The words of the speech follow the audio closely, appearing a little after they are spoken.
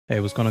Hey,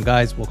 what's going on,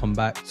 guys? Welcome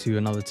back to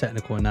another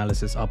technical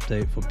analysis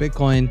update for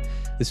Bitcoin.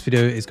 This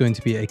video is going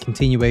to be a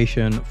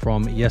continuation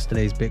from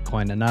yesterday's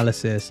Bitcoin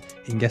analysis.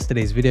 In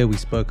yesterday's video, we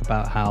spoke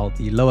about how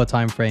the lower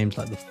time frames,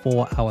 like the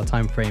 4-hour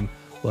time frame,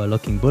 were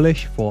looking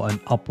bullish for an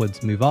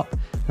upwards move up,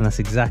 and that's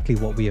exactly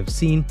what we have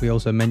seen. We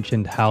also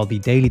mentioned how the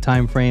daily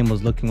time frame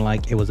was looking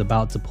like it was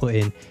about to put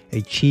in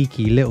a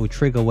cheeky little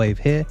trigger wave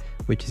here,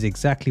 which is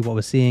exactly what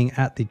we're seeing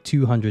at the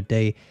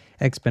 200-day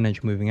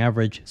exponential moving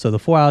average. So the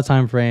 4-hour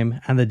time frame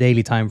and the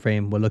daily time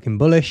frame were looking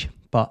bullish,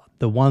 but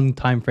the one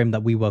time frame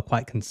that we were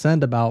quite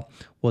concerned about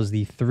was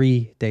the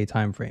 3-day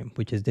time frame,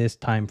 which is this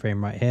time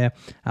frame right here.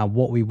 And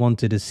what we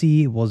wanted to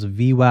see was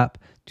VWAP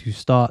to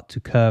start to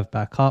curve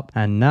back up,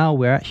 and now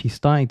we're actually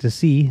starting to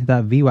see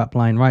that VWAP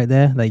line right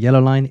there, that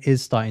yellow line,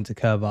 is starting to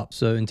curve up.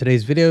 So in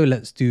today's video,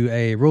 let's do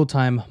a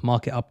real-time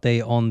market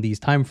update on these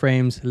time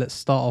frames. Let's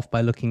start off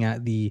by looking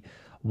at the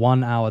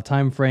 1-hour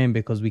time frame,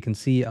 because we can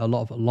see a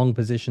lot of long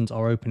positions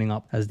are opening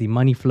up as the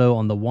money flow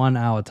on the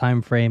 1-hour time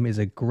frame is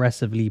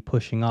aggressively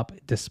pushing up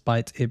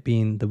despite it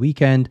being the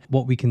weekend.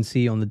 What we can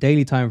see on the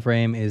daily time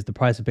frame is the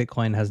price of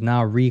Bitcoin has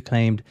now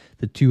reclaimed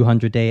the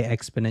 200-day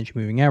exponential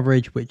moving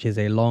average, which is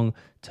a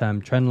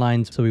long-term trend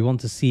line. So we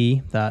want to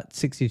see that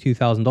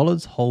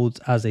 $62,000 holds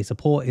as a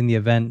support in the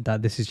event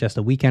that this is just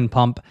a weekend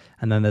pump,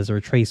 and then there's a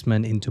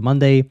retracement into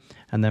Monday,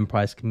 and then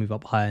price can move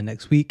up higher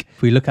next week.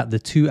 If we look at the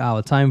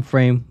 2-hour time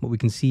frame, what we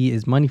can see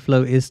is money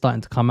flow is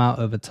starting to come out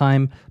over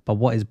time, but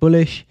what is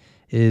bullish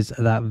is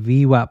that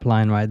VWAP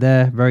line right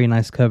there. Very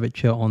nice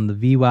curvature on the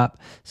VWAP.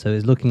 So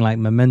it's looking like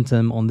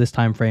momentum on this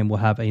time frame will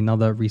have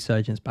another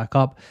resurgence back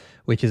up,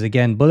 which is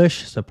again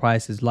bullish. So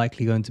price is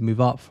likely going to move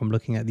up from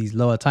looking at these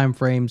lower time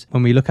frames.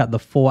 When we look at the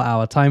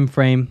 4-hour time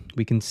frame,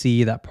 we can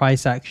see that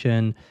price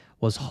action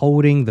was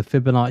holding the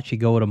Fibonacci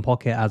golden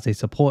pocket as a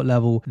support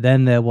level.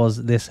 Then there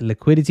was this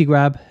liquidity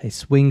grab, a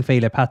swing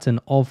failure pattern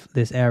of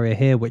this area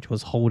here, which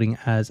was holding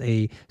as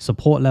a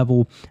support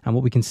level. And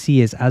what we can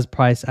see is as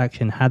price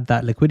action had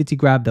that liquidity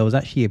grab, there was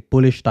actually a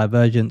bullish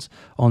divergence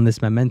on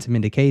this momentum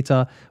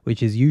indicator,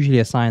 which is usually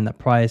a sign that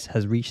price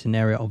has reached an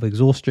area of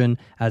exhaustion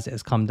as it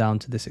has come down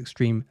to this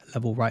extreme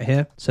level right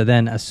here. So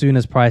then as soon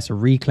as price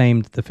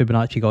reclaimed the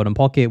Fibonacci golden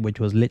pocket, which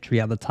was literally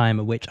at the time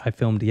at which I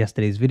filmed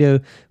yesterday's video,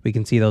 we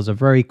can see there was a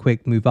very quick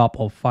move up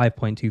of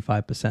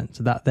 5.25%.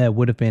 So that there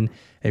would have been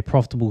a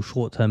profitable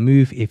short-term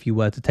move if you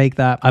were to take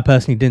that. I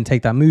personally didn't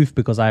take that move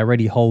because I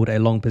already hold a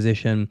long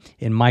position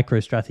in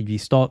MicroStrategy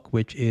stock,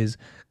 which is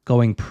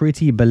going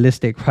pretty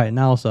ballistic right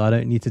now. So I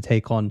don't need to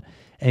take on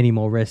any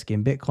more risk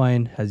in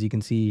Bitcoin. As you can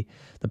see,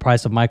 the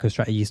price of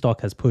MicroStrategy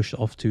stock has pushed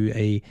off to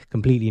a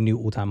completely new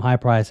all-time high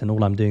price, and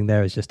all I'm doing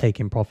there is just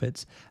taking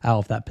profits out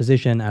of that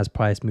position as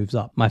price moves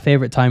up. My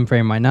favorite time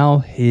frame right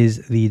now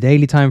is the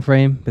daily time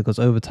frame, because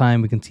over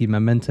time we can see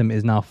momentum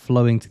is now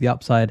flowing to the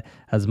upside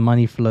as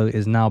money flow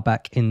is now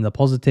back in the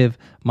positive.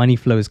 Money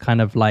flow is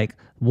kind of like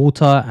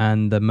water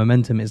and the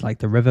momentum is like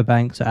the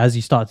riverbank. So as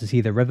you start to see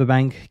the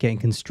riverbank getting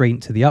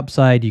constrained to the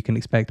upside, you can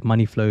expect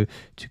money flow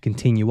to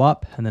continue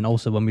up. And then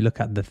also when we look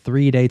at the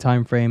 3-day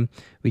time frame,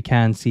 we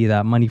can see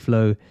that money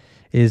flow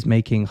is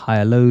making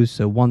higher lows.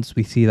 So once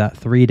we see that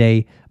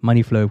 3-day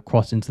money flow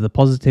cross into the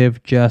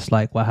positive, just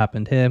like what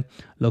happened here,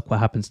 look what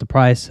happens to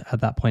price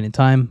at that point in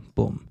time.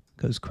 Boom,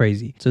 goes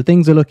crazy. So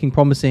things are looking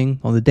promising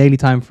on the daily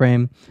time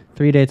frame.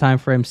 3-day time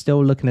frame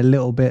still looking a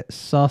little bit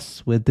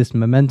sus with this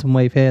momentum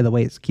wave here, the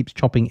way it keeps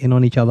chopping in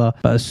on each other.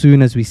 But as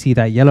soon as we see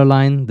that yellow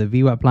line, the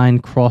VWAP line,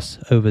 cross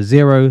over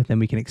 0, then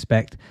we can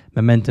expect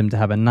momentum to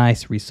have a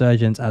nice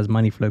resurgence as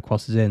money flow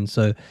crosses in.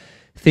 So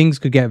things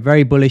could get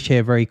very bullish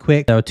here very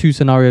quick. There are 2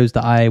 scenarios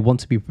that I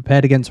want to be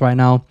prepared against right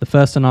now. The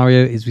first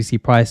scenario is we see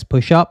price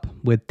push up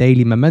with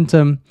daily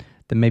momentum,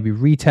 then maybe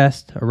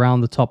retest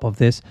around the top of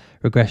this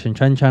regression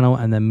trend channel,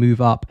 and then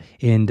move up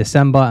in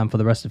December and for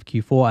the rest of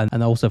Q4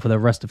 and also for the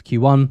rest of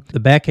Q1. The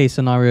bear case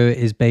scenario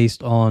is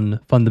based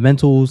on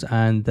fundamentals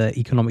and the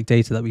economic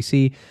data that we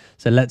see.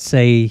 So let's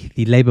say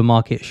the labor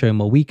market showing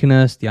more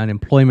weakness, the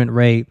unemployment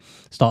rate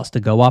starts to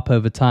go up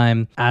over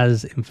time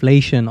as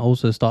inflation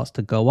also starts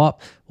to go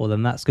up. Well,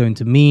 then that's going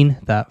to mean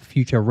that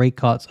future rate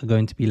cuts are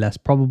going to be less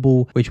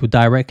probable, which would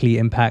directly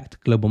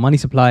impact global money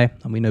supply.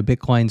 And we know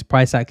Bitcoin's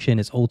price action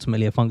is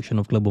ultimately a function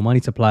of global money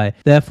supply.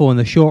 Therefore, in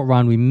the short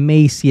run, we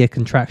may see a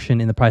contraction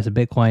in the price of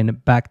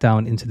Bitcoin back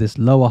down into this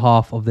lower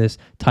half of this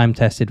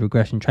time-tested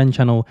regression trend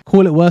channel.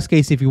 Call it worst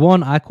case if you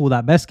want. I call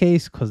that best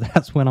case because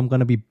that's when I'm going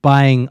to be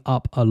buying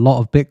up a lot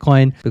of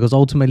Bitcoin, because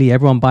ultimately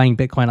everyone buying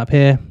Bitcoin up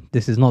here,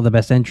 this is not the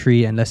best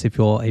entry unless if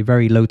you're a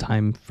very low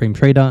time frame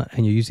trader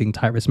and you're using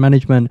tight risk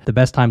management. The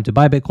best time to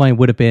buy Bitcoin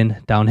would have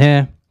been down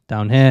here,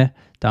 down here,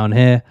 down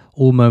here,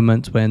 all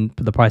moments when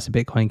the price of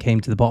Bitcoin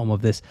came to the bottom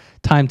of this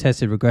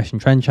time-tested regression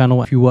trend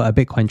channel. If you were a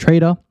Bitcoin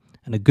trader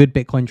and a good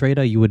Bitcoin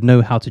trader, you would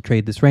know how to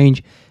trade this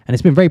range. And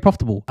it's been very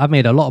profitable. I've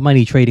made a lot of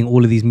money trading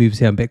all of these moves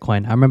here on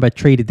Bitcoin. I remember I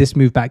traded this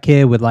move back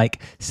here with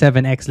like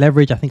 7x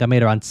leverage. I think I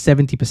made around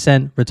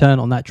 70% return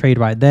on that trade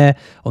right there.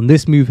 On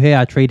this move here,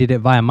 I traded it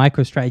via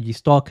MicroStrategy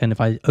stock. And if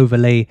I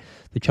overlay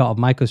the chart of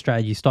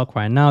MicroStrategy stock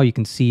right now, you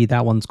can see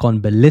that one's gone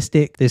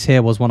ballistic. This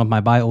here was one of my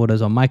buy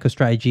orders on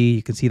MicroStrategy.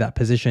 You can see that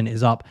position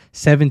is up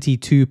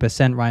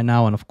 72% right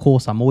now. And of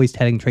course, I'm always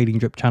telling Trading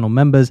Drip channel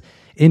members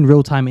in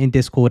real time in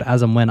Discord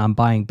as and when I'm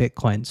buying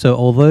Bitcoin. So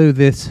although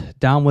this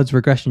downwards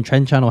regression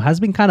trend channel has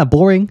been kind of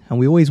boring, and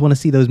we always want to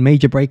see those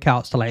major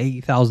breakouts to like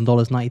 $80,000,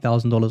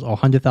 $90,000 or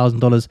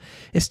 $100,000,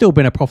 it's still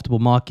been a profitable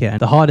market. And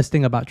the hardest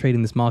thing about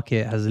trading this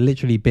market has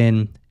literally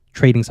been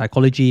trading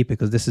psychology,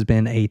 because this has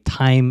been a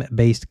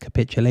time-based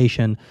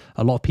capitulation.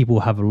 A lot of people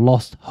have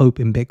lost hope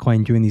in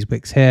Bitcoin during these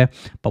wicks here,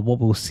 but what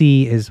we'll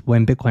see is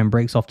when Bitcoin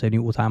breaks off to a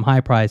new all-time high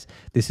price,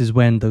 this is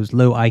when those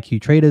low IQ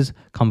traders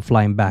come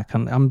flying back.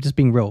 And I'm just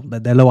being real,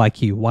 they're low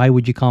IQ. Why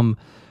would you come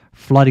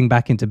flooding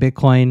back into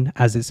Bitcoin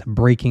as it's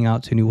breaking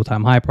out to a new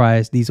all-time high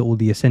price? These are all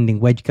the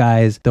ascending wedge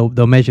guys. They'll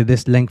measure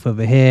this length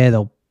over here,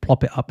 they'll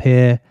plop it up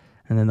here,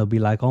 and then they'll be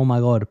like, oh my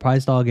God,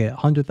 price target,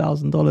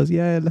 $100,000.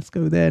 Yeah, let's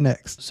go there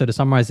next. So to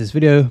summarize this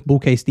video, bull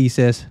case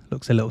thesis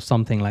looks a little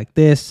something like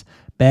this.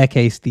 Bear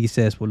case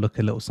thesis will look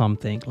a little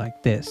something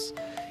like this.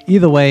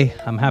 Either way,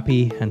 I'm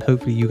happy, and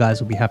hopefully you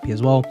guys will be happy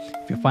as well.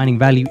 If you're finding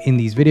value in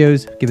these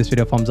videos, give this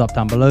video a thumbs up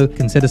down below.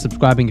 Consider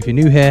subscribing if you're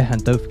new here,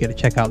 and don't forget to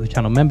check out the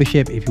channel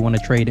membership if you want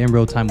to trade in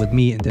real time with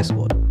me in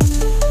Discord.